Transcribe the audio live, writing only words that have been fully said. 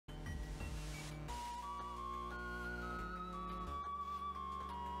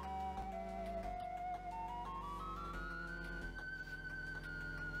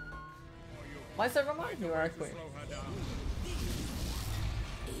Why is everyone? You are a queen.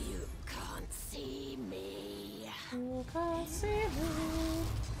 You can't see me. You can't see me.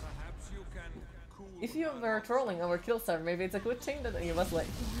 If you were trolling our Killstar, maybe it's a good thing that you was like...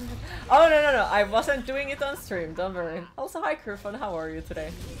 Oh, no, I wasn't doing it on stream, don't worry. Also, hi Kurfan, how are you today?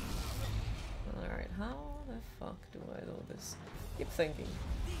 Alright, how the fuck do I do this? Keep thinking.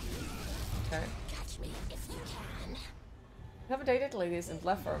 Okay. Catch me if you can. We have dated ladies in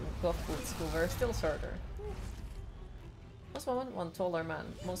platform cloth boots who were still shorter. Most women want taller man.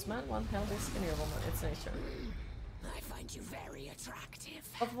 Most men want healthy, skinnier woman. It's nature. I find you very attractive.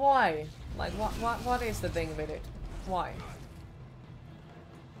 But why? Like, what is the thing with it? Why?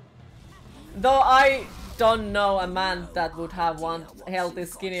 Though I don't know a man that would have one healthy,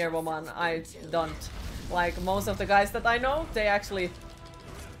 skinnier woman. I don't. Like, most of the guys that I know, they actually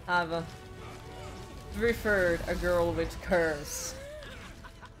have preferred a girl with curves.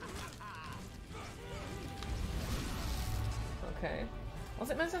 Okay. Was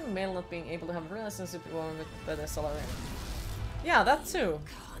it mentioned male not being able to have a relationship with a woman with better salary? Yeah, that too.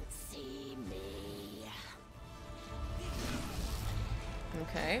 Can't see me.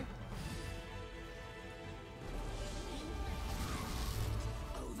 Okay.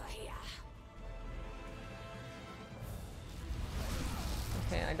 Over here.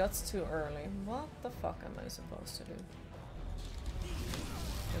 Okay, I got too early. What the fuck am I supposed to do?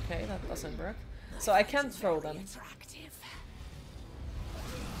 Okay, that doesn't work. So I can't throw them.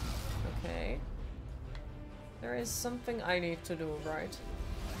 Okay. There is something I need to do, right?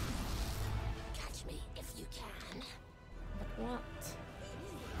 Catch me if you can. But what?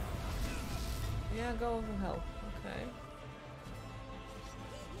 Yeah, go to hell. Okay.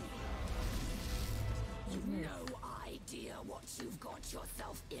 You've no idea what you've got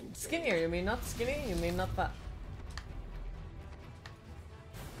yourself into. Skinnier, you mean not skinny? You mean not fat?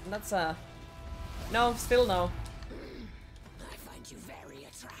 That's no, still no. I find you very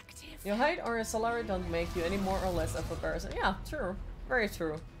attractive. Your height or your salary don't make you any more or less of a person. Yeah, true. Very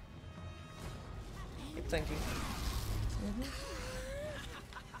true. Keep thinking.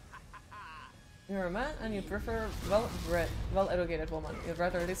 You're a man and you prefer well-bred, well-educated woman. You'd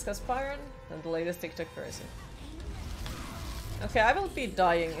rather discuss Byron than the latest TikTok person. Okay, I will be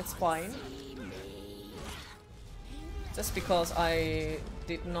dying, it's fine. Just because I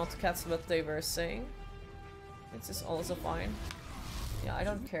did not catch what they were saying. This is also fine. Yeah, I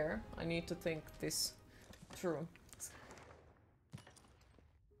don't care. I need to think this through.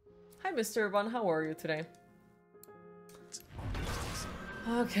 Hi Mr. One, how are you today?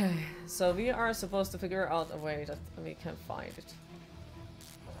 Okay, so we are supposed to figure out a way that we can find it.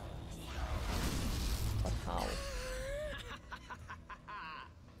 But how?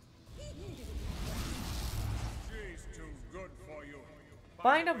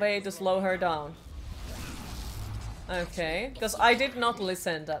 Find a way to slow her down. Okay, because I did not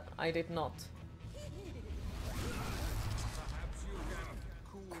listen that. I did not.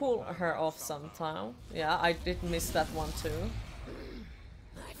 Cool her off sometime. Yeah, I did miss that one too.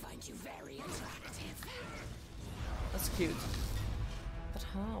 I find you very attractive. That's cute. But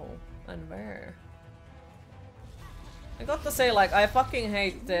how? And where? I got to say, like, I fucking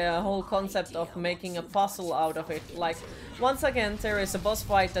hate the whole concept of making a puzzle out of it. Like, once again, there is a boss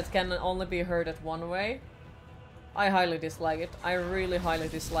fight that can only be heard at one way. I highly dislike it. I really highly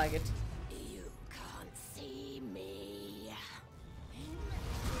dislike it. You can't see me.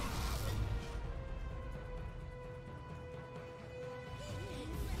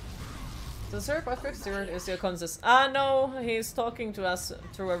 The Sir Patrick Stewart is your conscious. Ah, no, he's talking to us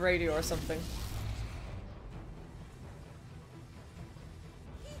through a radio or something.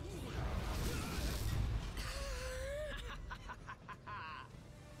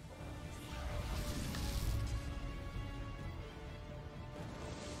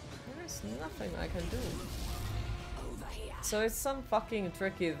 Nothing I can do. So it's some fucking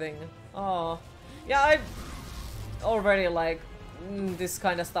tricky thing. Oh. Yeah, I already like this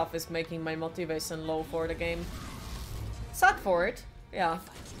kind of stuff is making my motivation low for the game. Sad for it. Yeah.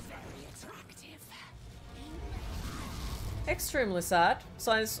 Extremely sad.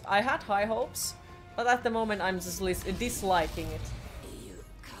 So I had high hopes, but at the moment I'm just disliking it.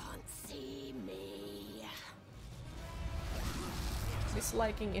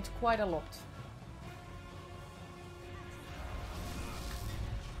 Disliking it quite a lot.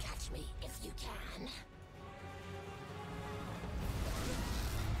 Catch me if you can.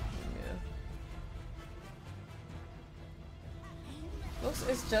 Yeah. Looks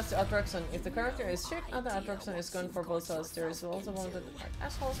is just attraction. If the character is shit and the attraction is going for both sides, there is also wanted like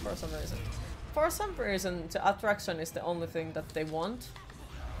assholes for some reason. For some reason, the attraction is the only thing that they want.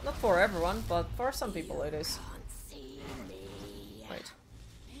 Not for everyone, but for some people it is. Can't see me. Wait.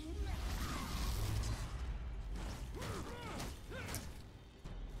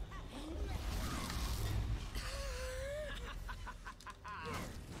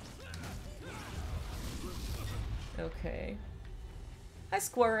 Okay. Hi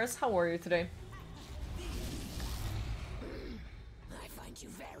Squirrels, how are you today? I find you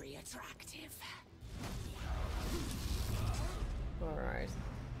very attractive. Alright.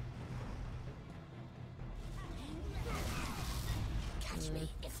 Catch me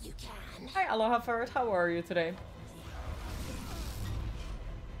if you can. Hi Aloha Ferret, how are you today?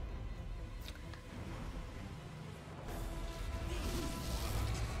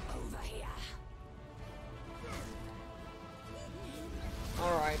 Over here.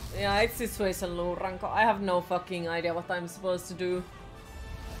 Alright, yeah, it's situation Luranko. I have no fucking idea what I'm supposed to do.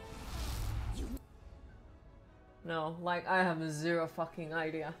 No, like, I have zero fucking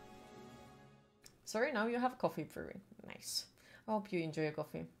idea. Sorry, now you have coffee brewing. Nice. I hope you enjoy your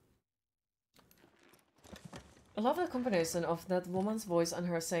coffee. I love the combination of that woman's voice and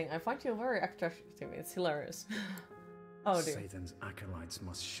her saying, I find you very attractive. It's hilarious. Oh dear. Satan's acolytes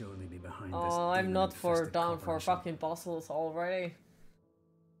must surely be behind this. Oh, I'm not demon-infested down for corporation. fucking puzzles already.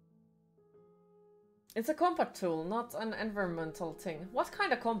 It's a combat tool, not an environmental thing. What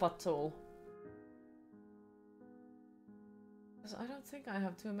kind of combat tool? 'Cause I don't think I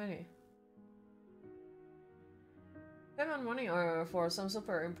have too many. Time and money are for some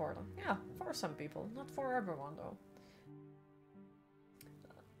super important. Yeah, for some people. Not for everyone though.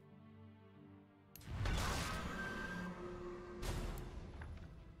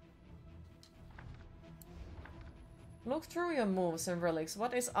 Look through your moves and relics.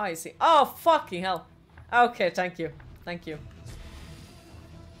 What is icy? Oh, fucking hell. Okay, thank you. Thank you.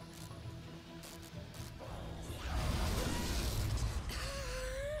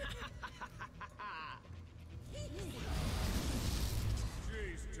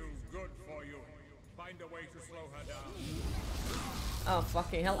 She's too good for you. Find a way to slow her down. Oh,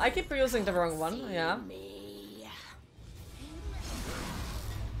 fucking hell. I keep using the wrong one. Yeah. Me.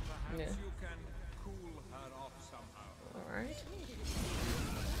 Perhaps Yeah. you can cool her off somehow. Alright.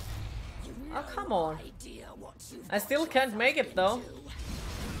 Oh, come on. Idea what you've I still can't make it though. into.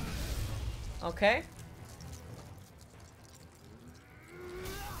 Okay.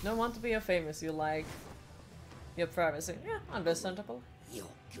 Don't want to be a famous, you like your privacy. Yeah, understandable. You're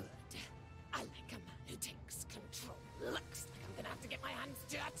good. I like a man who takes control. Looks like I'm gonna have to get my hands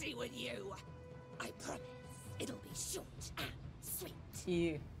dirty with you. I promise it'll be short and sweet.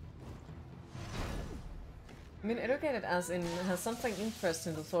 Ew. I mean, educated as in has something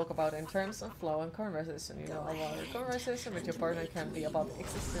interesting to talk about in terms of flow and conversation. You know, a lot of conversation with your partner can be about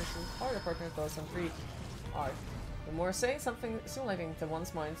existence, how your partner goes on free art. The more saying something stimulating to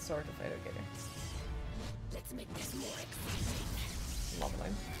one's mind, sort of educated. Let's make this more exciting. Lovely.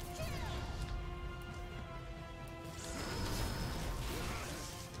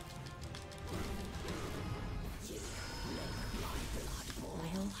 You make my blood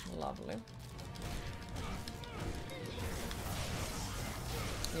boil. Lovely.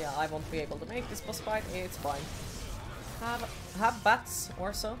 Yeah, I won't be able to make this boss fight. It's fine. Have bats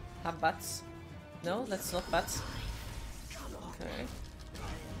or so. Have bats. No, that's not bats. Okay.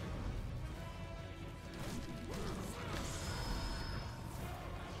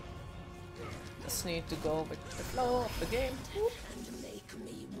 Just need to go with the flow of the game. Whoop. And make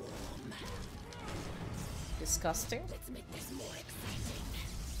me warm. Disgusting. Let's make this more exciting.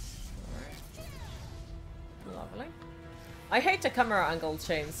 Lovely. I hate the camera angle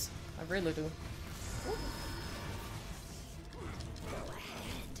change. I really do. Go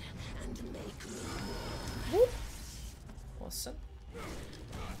ahead and make me warm. Whoop. Awesome.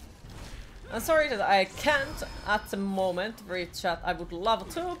 I'm sorry that I can't at the moment read chat. I would love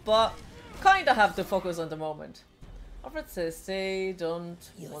to, but kinda have to focus on the moment. Alfred says they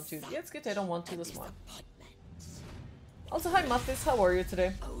don't want you. Yes, good, they don't want you this one. Also, hi Mathis, how are you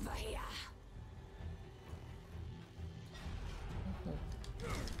today? Over here.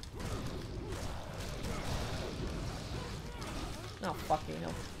 Oh, fucking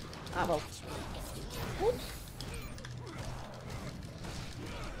hell. Ah, well. Whoop.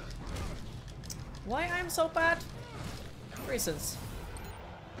 Why I'm so bad? Reasons.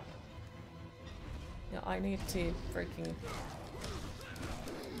 Yeah, I need to freaking...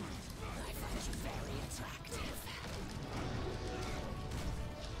 I find you very attractive.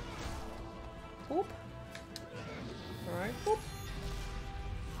 Whoop. Alright, whoop.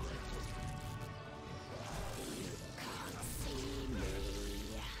 Can't see me.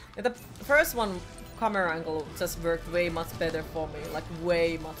 Yeah, the first one camera angle just worked way much better for me. Like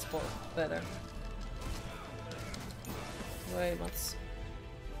way much better. Way much.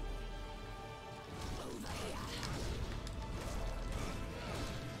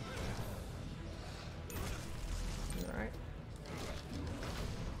 Alright.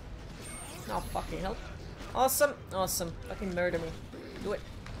 Oh, fucking hell. Awesome! Awesome. Fucking murder me. Do it.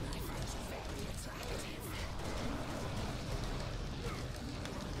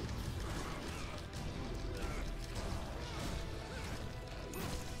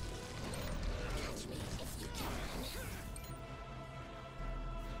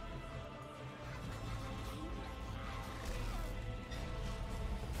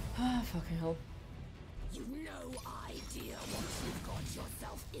 Ah, fucking hell. You've no idea what you've got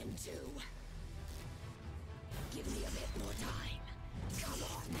yourself into. Give me a bit more time. Come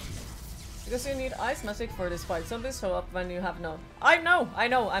on. Because you need ice magic for this fight. Zombies show up when you have no. I know!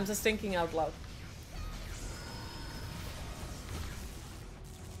 I'm just thinking out loud.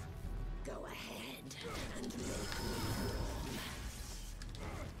 Go ahead and make me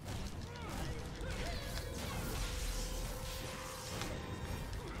warm.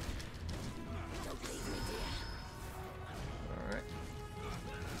 Don't leave me, dear. Alright.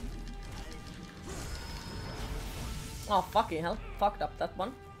 Oh, fucking hell. Fucked up that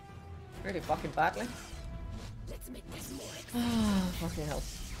one. Really fucking badly. Let's make this more exciting. Ah, fucking hell.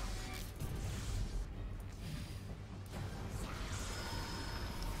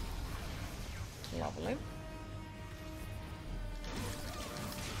 Lovely.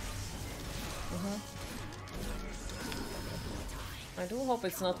 I do hope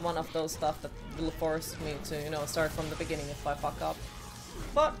it's not one of those stuff that will force me to, you know, start from the beginning if I fuck up.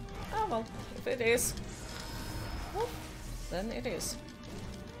 But, oh well, if it is, well, then it is.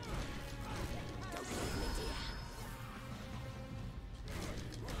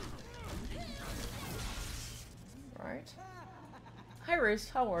 Right. Hi Reese,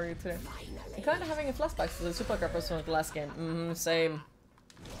 how are you today? I'm kinda having a flashback to the Super Carpers from the last game. Same.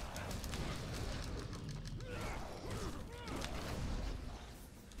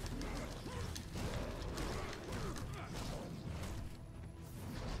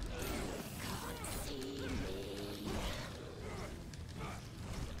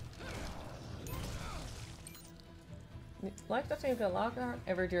 Like that you can lock out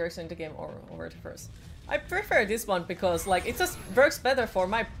every direction in the game or over to first. I prefer this one because like it just works better for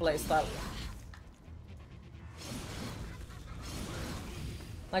my playstyle.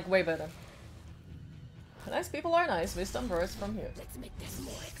 Like way better. Nice people are nice, wisdom words from here. Let's make this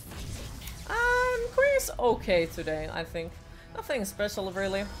more exciting. Queen is okay today, I think. Nothing special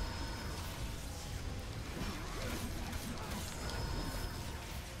really.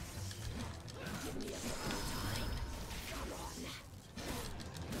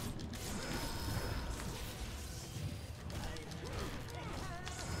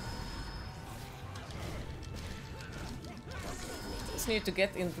 Need to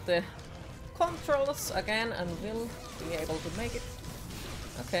get into the controls again and we'll be able to make it.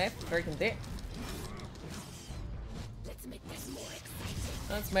 Okay, very good. Let's make this more exciting.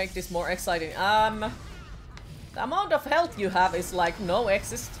 Let's make this more exciting. The amount of health you have is like no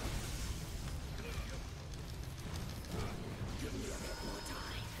exist. Give me a bit more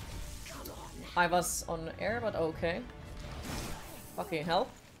time. Come on. I was on air, but okay. Fucking hell.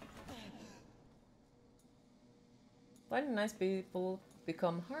 Why do nice people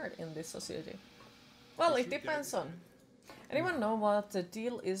become hard in this society? Well, it depends on. Anyone know what the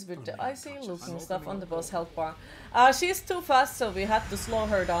deal is with the icy looking stuff on the boss health bar? She's too fast, so we had to slow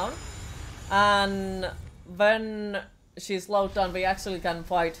her down. And when she's slowed down, we actually can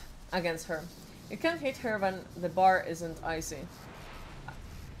fight against her. You can't hit her when the bar isn't icy.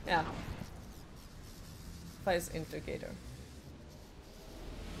 Yeah. Face indicator.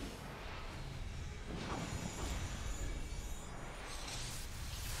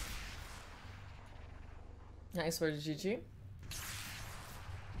 Nice for the GG.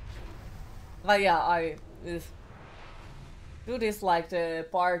 But yeah, I do this like the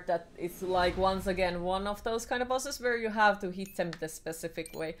part that it's like once again one of those kind of bosses where you have to hit them the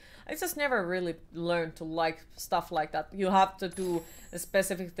specific way. I just never really learned to like stuff like that. You have to do a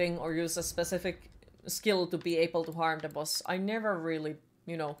specific thing or use a specific skill to be able to harm the boss. I never really,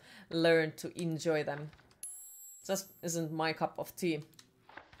 you know, learned to enjoy them. Just isn't my cup of tea,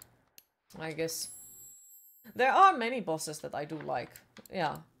 I guess. There are many bosses that I do like,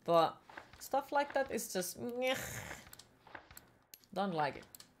 yeah, but stuff like that is just meh. Don't like it.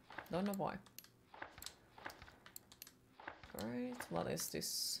 Don't know why. Alright, what is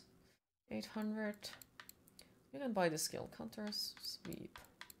this? 800. You can buy the skill. Counter sweep.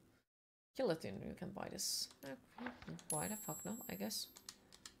 Guillotine, you can buy this. Why the fuck no, I guess.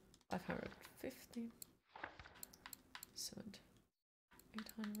 550.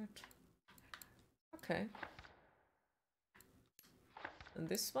 800. Okay. And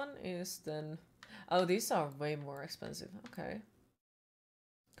this one is then... Oh, these are way more expensive. Okay.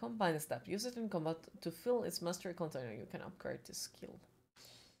 Combine step. Use it in combat to fill its mastery container. You can upgrade this skill.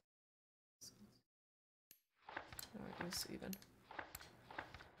 Or use even.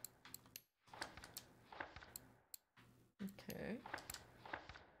 Okay.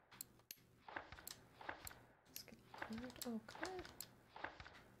 Okay.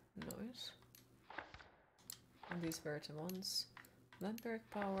 Noise. And these were the ones. Vampiric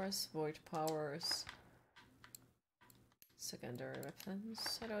powers, void powers, secondary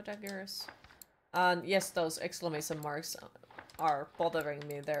weapons, shadow daggers. And yes, those exclamation marks are bothering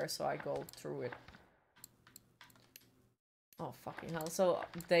me there, so I go through it. Oh, fucking hell. So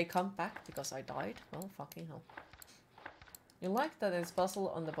they come back because I died? Well, fucking hell. You like that it's puzzle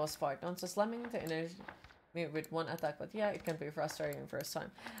on the boss fight, not just slamming the enemy with one attack, but yeah, it can be frustrating first time.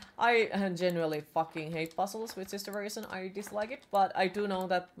 I genuinely fucking hate puzzles, which is the reason I dislike it, but I do know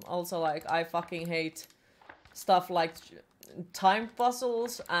that also, like, I fucking hate stuff like timed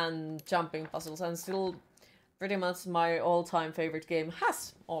puzzles and jumping puzzles, and still pretty much my all-time favorite game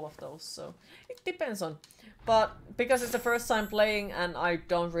has all of those, so it depends on. But because it's the first time playing and I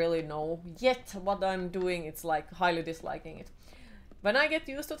don't really know yet what I'm doing, it's like highly disliking it. When I get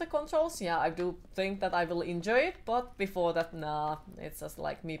used to the controls, yeah, I do think that I will enjoy it, but before that, nah, it's just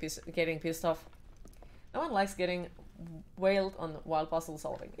like me getting pissed off. No one likes getting wailed on while puzzle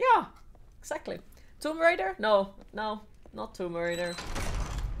solving. Yeah, exactly. Tomb Raider? No, not Tomb Raider.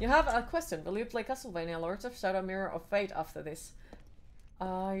 You have a question. Will you play Castlevania Lords of Shadow Mirror of Fate after this?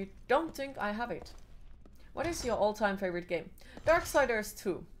 I don't think I have it. What is your all-time favorite game? Darksiders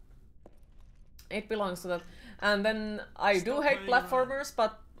 2. It belongs to that. And then I do hate platformers,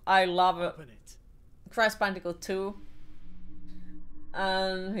 but I love Crash Bandicoot 2.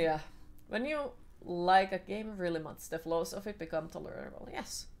 And yeah, when you like a game really much, the flaws of it become tolerable.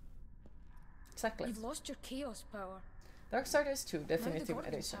 Yes. Exactly. You've lost your chaos power. Darksiders 2, Definitive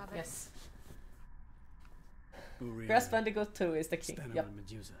Edition. Yes. Crash Bandicoot 2 is the king. Yep.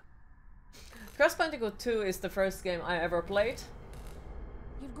 Crash Bandicoot 2 is the first game I ever played.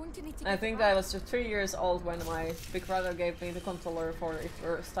 You're going to need to I think I was just 3 years old when my big brother gave me the controller for the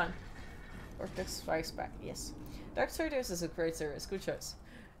first time. Vortex Strikes Back, yes. Darksiders is a great series, good choice.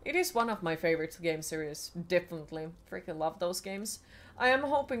 It is one of my favorite game series, definitely. Freaking love those games. I am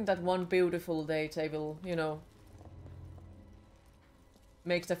hoping that one beautiful day they will, you know,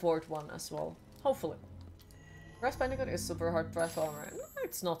 make the fourth one as well. Hopefully. Crash Bandicoot is super hard platformer.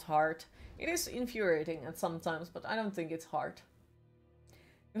 It's not hard. It is infuriating at sometimes, but I don't think it's hard.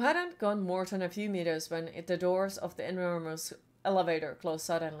 You hadn't gone more than a few meters when the doors of the enormous elevator closed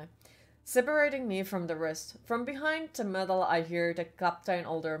suddenly, separating me from the rest. From behind the metal I hear the captain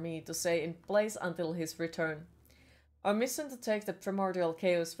order me to stay in place until his return. Our mission to take the primordial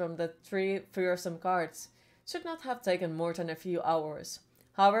chaos from the 3 fearsome guards should not have taken more than a few hours.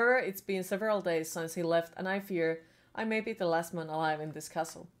 However, it's been several days since he left, and I fear I may be the last man alive in this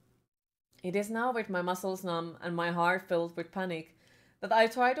castle. It is now with my muscles numb and my heart filled with panic that I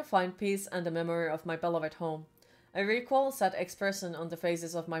try to find peace and the memory of my beloved home. I recall sad expression on the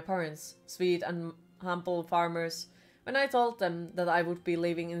faces of my parents, sweet and humble farmers, when I told them that I would be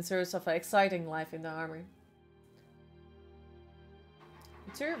leaving in search of an exciting life in the army.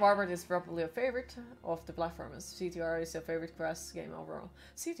 Interior Warbird is probably a favorite of the platformers. CTR is your favorite Crash game overall.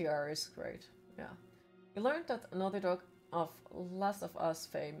 CTR is great, yeah. You learned that Naughty Dog of Last of Us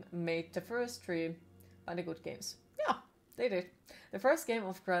fame made the first 3 Bandicoot games. Yeah, they did. The first game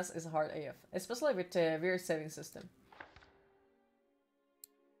of Crash is hard AF, especially with the weird saving system.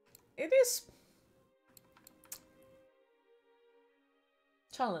 It is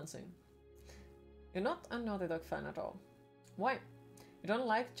challenging. You're not a Naughty Dog fan at all. Why? You don't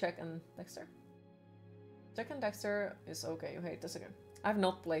like Jack and Dexter? Jack and Dexter is okay, you hate this again. I've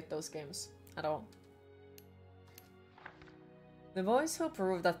not played those games at all. The boys who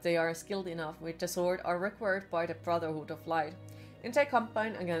prove that they are skilled enough with the sword are required by the Brotherhood of Light in their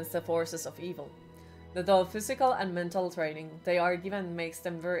campaign against the forces of evil. Though physical and mental training they are given makes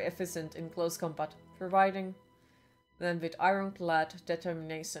them very efficient in close combat, providing them with ironclad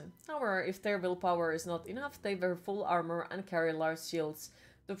determination. However, if their willpower is not enough, they wear full armor and carry large shields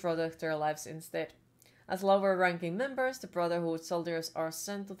to protect their lives instead. As lower-ranking members, the Brotherhood soldiers are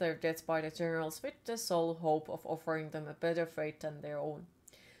sent to their deaths by the generals with the sole hope of offering them a better fate than their own.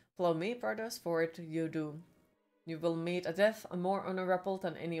 Follow me, brothers, for it you do. You will meet a death more honorable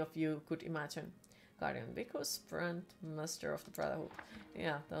than any of you could imagine. Guardian Vicus, Brand, Master of the Brotherhood.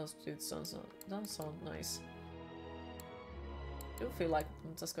 Yeah, those dudes don't sound nice. I do feel like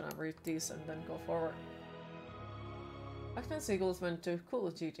I'm just gonna read these and then go forward. Agnes Eagles went to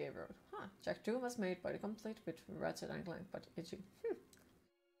cool GTA World. Huh, Jack 2 was made by the complete with Ratchet and Clank, but itchy.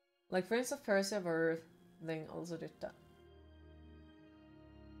 Like Prince of Persia, where they also did that.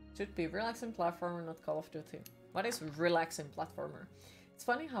 Should be relaxing platformer, not Call of Duty. What is relaxing platformer? It's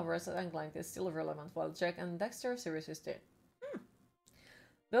funny how Ratchet and Clank is still relevant while Jack and Dexter series is dead.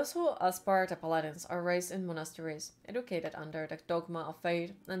 Those who aspire to paladins are raised in monasteries, educated under the dogma of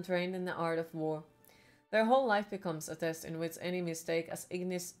faith, and trained in the art of war. Their whole life becomes a test in which any mistake, as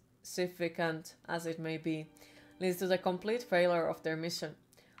insignificant as it may be, leads to the complete failure of their mission.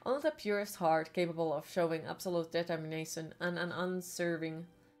 Only the purest heart, capable of showing absolute determination and an unswerving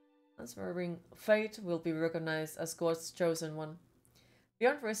faith, will be recognized as God's chosen one.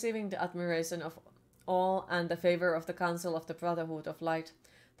 Beyond receiving the admiration of all and the favor of the Council of the Brotherhood of Light,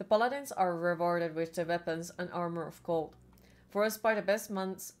 the paladins are rewarded with the weapons and armor of gold, forged by the best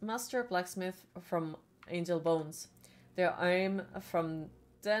master blacksmith from Angel Bones. Their aim from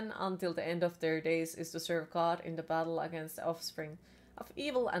then until the end of their days is to serve God in the battle against the offspring of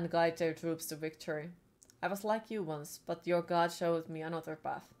evil and guide their troops to victory. I was like you once, but your God showed me another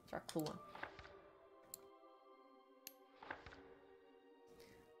path. Dracula.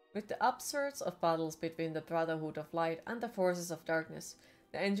 With the upsurge of battles between the Brotherhood of Light and the forces of darkness,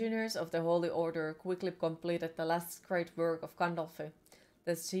 the engineers of the Holy Order quickly completed the last great work of Gandalf,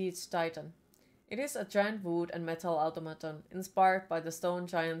 the Siege Titan. It is a giant wood and metal automaton, inspired by the stone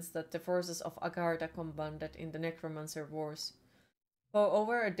giants that the forces of Agartha combated in the Necromancer Wars. For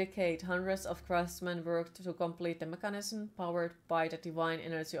over a decade, hundreds of craftsmen worked to complete the mechanism powered by the divine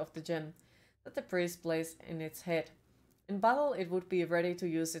energy of the gem that the priest placed in its head. In battle, it would be ready to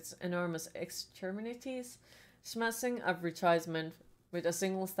use its enormous extremities, smashing a regiment with a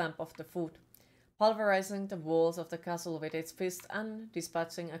single stamp of the foot, pulverizing the walls of the castle with its fist and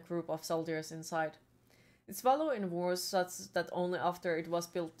dispatching a group of soldiers inside. Its value in wars such that only after it was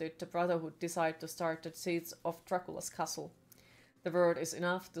built did the Brotherhood decide to start the siege of Dracula's castle. The word is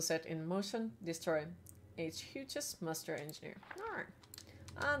enough to set in motion, destroy. H. Hughes, Master Engineer. Alright.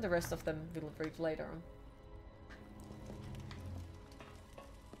 And the rest of them we'll read later on.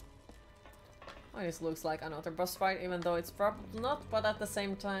 Oh, this looks like another boss fight, even though it's probably not, but at the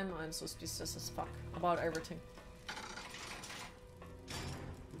same time I'm suspicious as fuck about everything.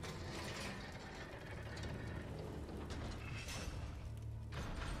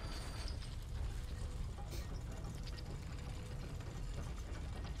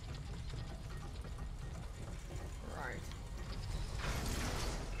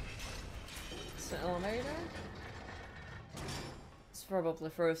 Elevator. It's probably the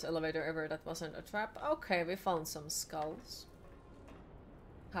first elevator ever that wasn't a trap. Okay, we found some skulls.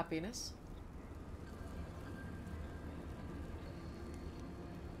 Happiness.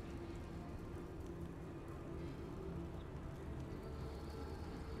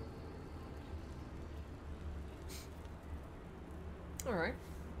 Alright.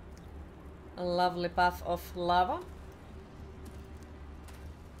 A lovely path of lava.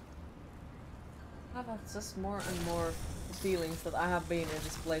 I have just more and more feelings that I have been in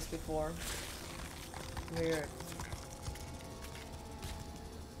this place before. Weird.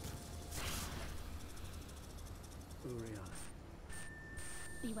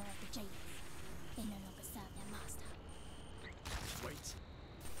 Beware of the jailers. They no longer serve their master. Wait.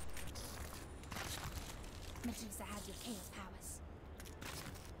 Medusa has your chaos powers.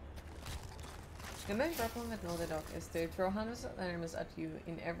 The main problem with Naughty Dog is they throw hundreds of enemies at you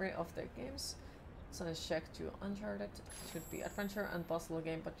in every of their games. Science check to Uncharted should be adventure and puzzle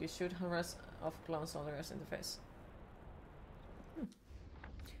game, but you shoot hundreds of clone soldiers in the face.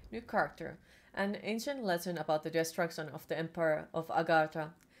 New character. An ancient legend about the destruction of the Empire of Agartha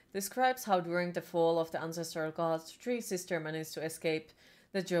describes how during the fall of the ancestral gods, three sisters managed to escape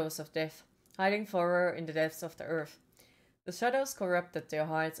the jaws of death, hiding forever in the depths of the earth. The shadows corrupted their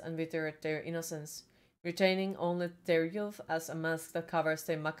hearts and withered their innocence, retaining only their youth as a mask that covers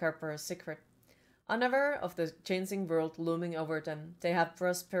their macabre secret. Unaware of the changing world looming over them, they have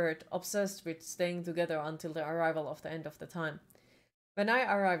prospered, obsessed with staying together until the arrival of the end of the time. When I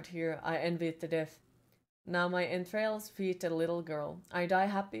arrived here, I envied the death. Now my entrails feed the little girl. I die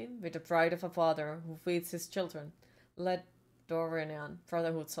happy, with the pride of a father who feeds his children. Led Dorian,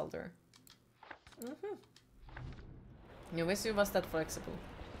 Brotherhood soldier. You wish you was that flexible.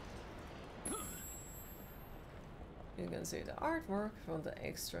 You can see the artwork from the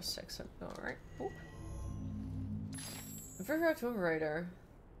extra section. Alright. I prefer Tomb Raider.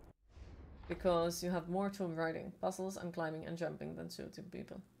 Because you have more tomb riding, puzzles and climbing and jumping than shooting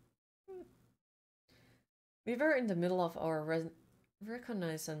people. We were in the middle of our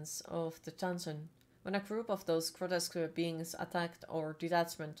reconnaissance of the dungeon when a group of those grotesque beings attacked our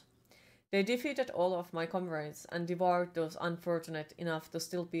detachment. They defeated all of my comrades and devoured those unfortunate enough to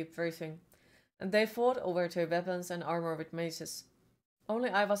still be breathing, and they fought over their weapons and armor with maces.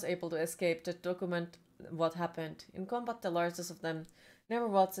 Only I was able to escape to document what happened. In combat, the largest of them never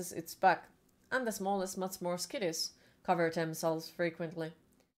watches its back, and the smallest, much more skittish, cover themselves frequently.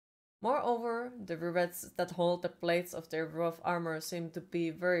 Moreover, the rivets that hold the plates of their rough armor seem to be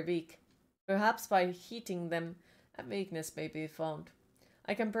very weak. Perhaps by heating them, a weakness may be found.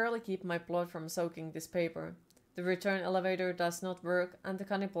 I can barely keep my blood from soaking this paper. The return elevator does not work, and the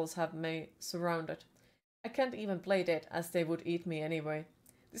cannibals have me surrounded. I can't even play dead, as they would eat me anyway.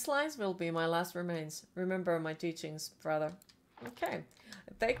 These lines will be my last remains. Remember my teachings, brother. Okay,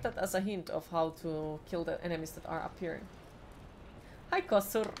 I take that as a hint of how to kill the enemies that are appearing. Hi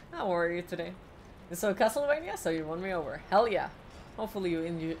Kosur, how are you today? You saw Castlevania, so you won me over. Hell yeah! Hopefully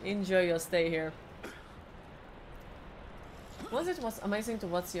you enjoy your stay here. Once it was amazing to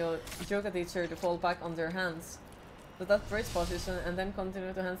watch your yoga teacher to fall back on their hands to that bridge position and then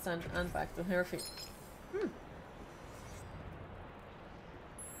continue to handstand and back to her feet.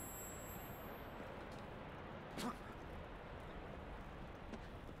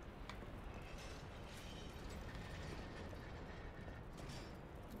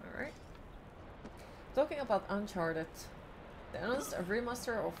 Alright. Talking about Uncharted. They announced a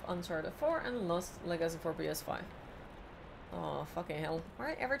remaster of Uncharted 4 and Lost Legacy for PS5. Oh, fucking hell.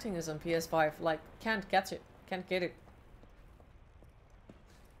 Why everything is on PS5? Like, can't catch it. Can't get it.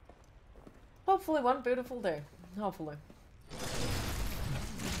 Hopefully one beautiful day. Hopefully.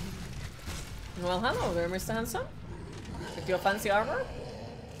 Well, hello there, Mr. Handsome. With your fancy armor.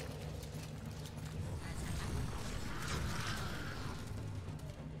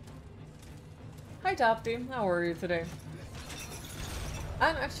 Hi Tapti, how are you today?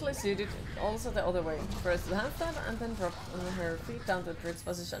 And actually she did also the other way. First the handstand and then dropped on her feet down to bridge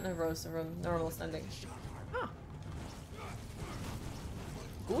position and rose from normal standing. Ah.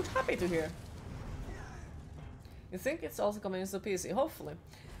 Good, happy to hear. You think it's also coming to PC? Hopefully.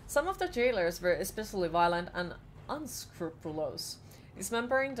 Some of the jailers were especially violent and unscrupulous,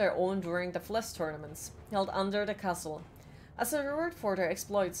 dismembering their own during the flesh tournaments held under the castle. As a reward for their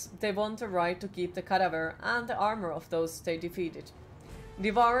exploits, they won the right to keep the cadaver and the armor of those they defeated.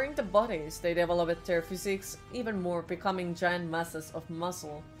 Devouring the bodies, they developed their physiques even more, becoming giant masses of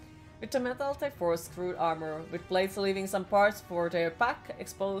muscle. With the metal, they forged crude armor, with blades leaving some parts for their back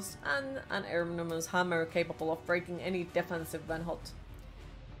exposed, and an enormous hammer capable of breaking any defensive when hot.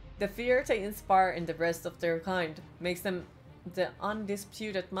 The fear they inspire in the rest of their kind makes them the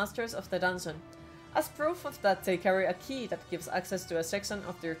undisputed masters of the dungeon. As proof of that, they carry a key that gives access to a section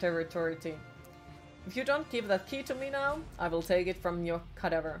of their territory too. If you don't give that key to me now, I will take it from your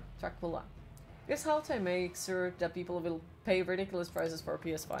cadaver, Dracula. This is how they make sure that people will pay ridiculous prices for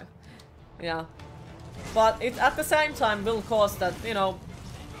PS5. Yeah. But it at the same time will cause that, you know,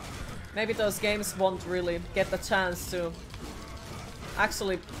 maybe those games won't really get the chance to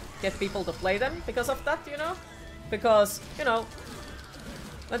actually get people to play them because of that, you know? Because, you know,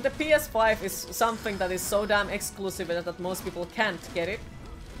 when the PS5 is something that is so damn exclusive that most people can't get it,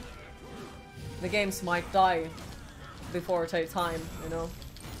 the games might die before their time, you know?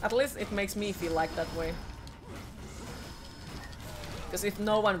 At least it makes me feel like that way. Because if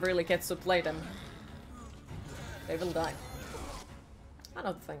no one really gets to play them, they will die.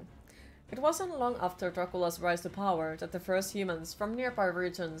 Another thing. It wasn't long after Dracula's rise to power that the first humans from nearby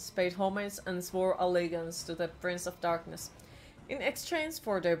regions paid homage and swore allegiance to the Prince of Darkness. In exchange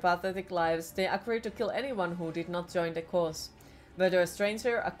for their pathetic lives, they agreed to kill anyone who did not join the cause, whether a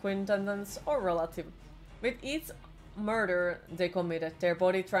stranger, acquaintance, or relative. With each murder they committed, their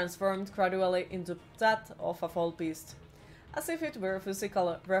body transformed gradually into that of a foul beast, as if it were a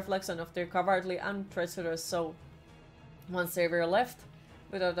physical reflection of their cowardly and treacherous soul. Once they were left,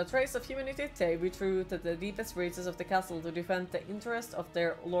 without a trace of humanity, they withdrew to the deepest reaches of the castle to defend the interests of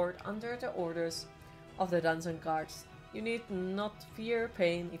their lord under the orders of the dungeon guards. You need not fear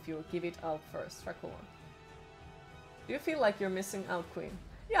pain if you give it out first, Dracula. Do you feel like you're missing out, Queen?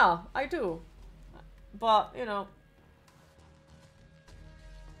 Yeah, I do. But, you know,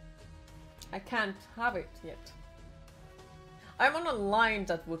 I can't have it yet. I'm on a line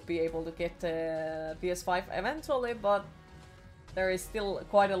that would be able to get the PS5 eventually, but there is still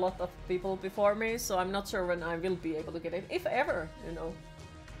quite a lot of people before me, so I'm not sure when I will be able to get it, if ever, you know.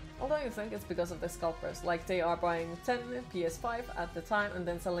 Although you think it's because of the scalpers, like they are buying 10 PS5 at the time and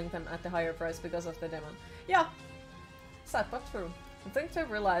then selling them at the higher price because of the demo. Yeah, sad but true. I think they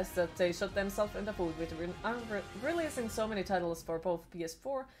realized that they shot themselves in the foot with releasing so many titles for both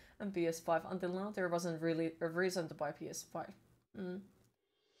PS4 and PS5. Until now there wasn't really a reason to buy PS5.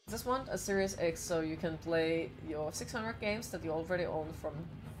 Just want a Series X so you can play your 600 games that you already own from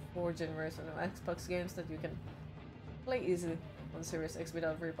 4 generations of Xbox games that you can play easily on Series X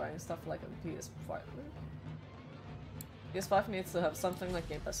without rebuying stuff like on PS5. PS5 needs to have something like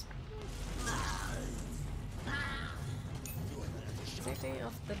Game Pass. City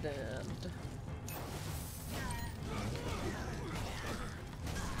of the Dead.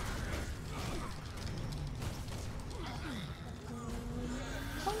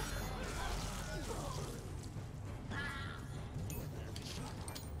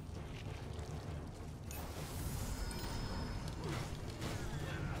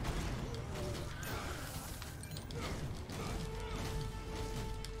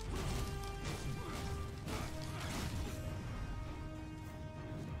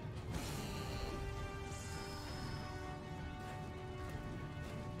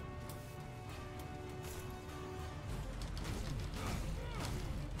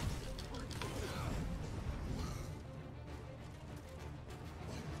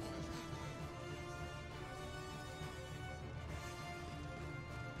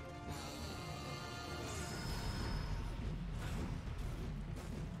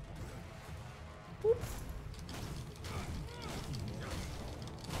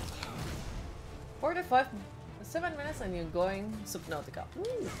 Forty-five, 7 minutes and you're going Subnautica.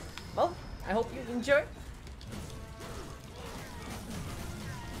 Ooh. Well, I hope you enjoy.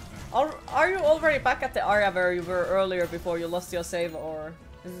 Are you already back at the area where you were earlier before you lost your save, or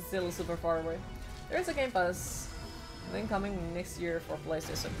is it still super far away? There is a Game Pass then coming next year for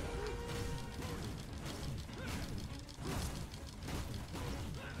PlayStation.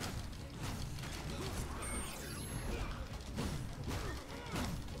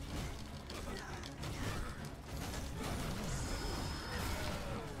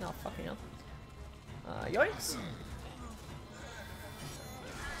 No, fucking hell. Yoinks!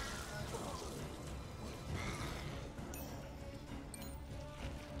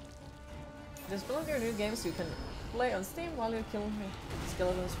 There's one of your new games you can play on Steam while you kill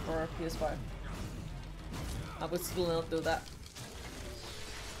skeletons for PS5. I would still not do that.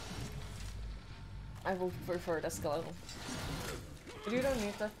 I will prefer the skeleton. But you don't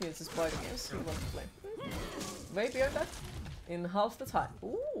need that, you just buy the games you want to play. Way beyond that, in half the time.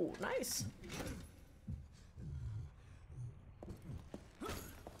 Ooh, nice!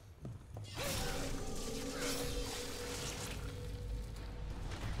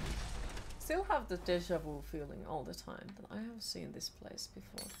 Still have the deja vu feeling all the time that I have seen this place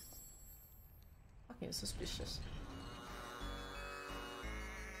before. Fucking suspicious.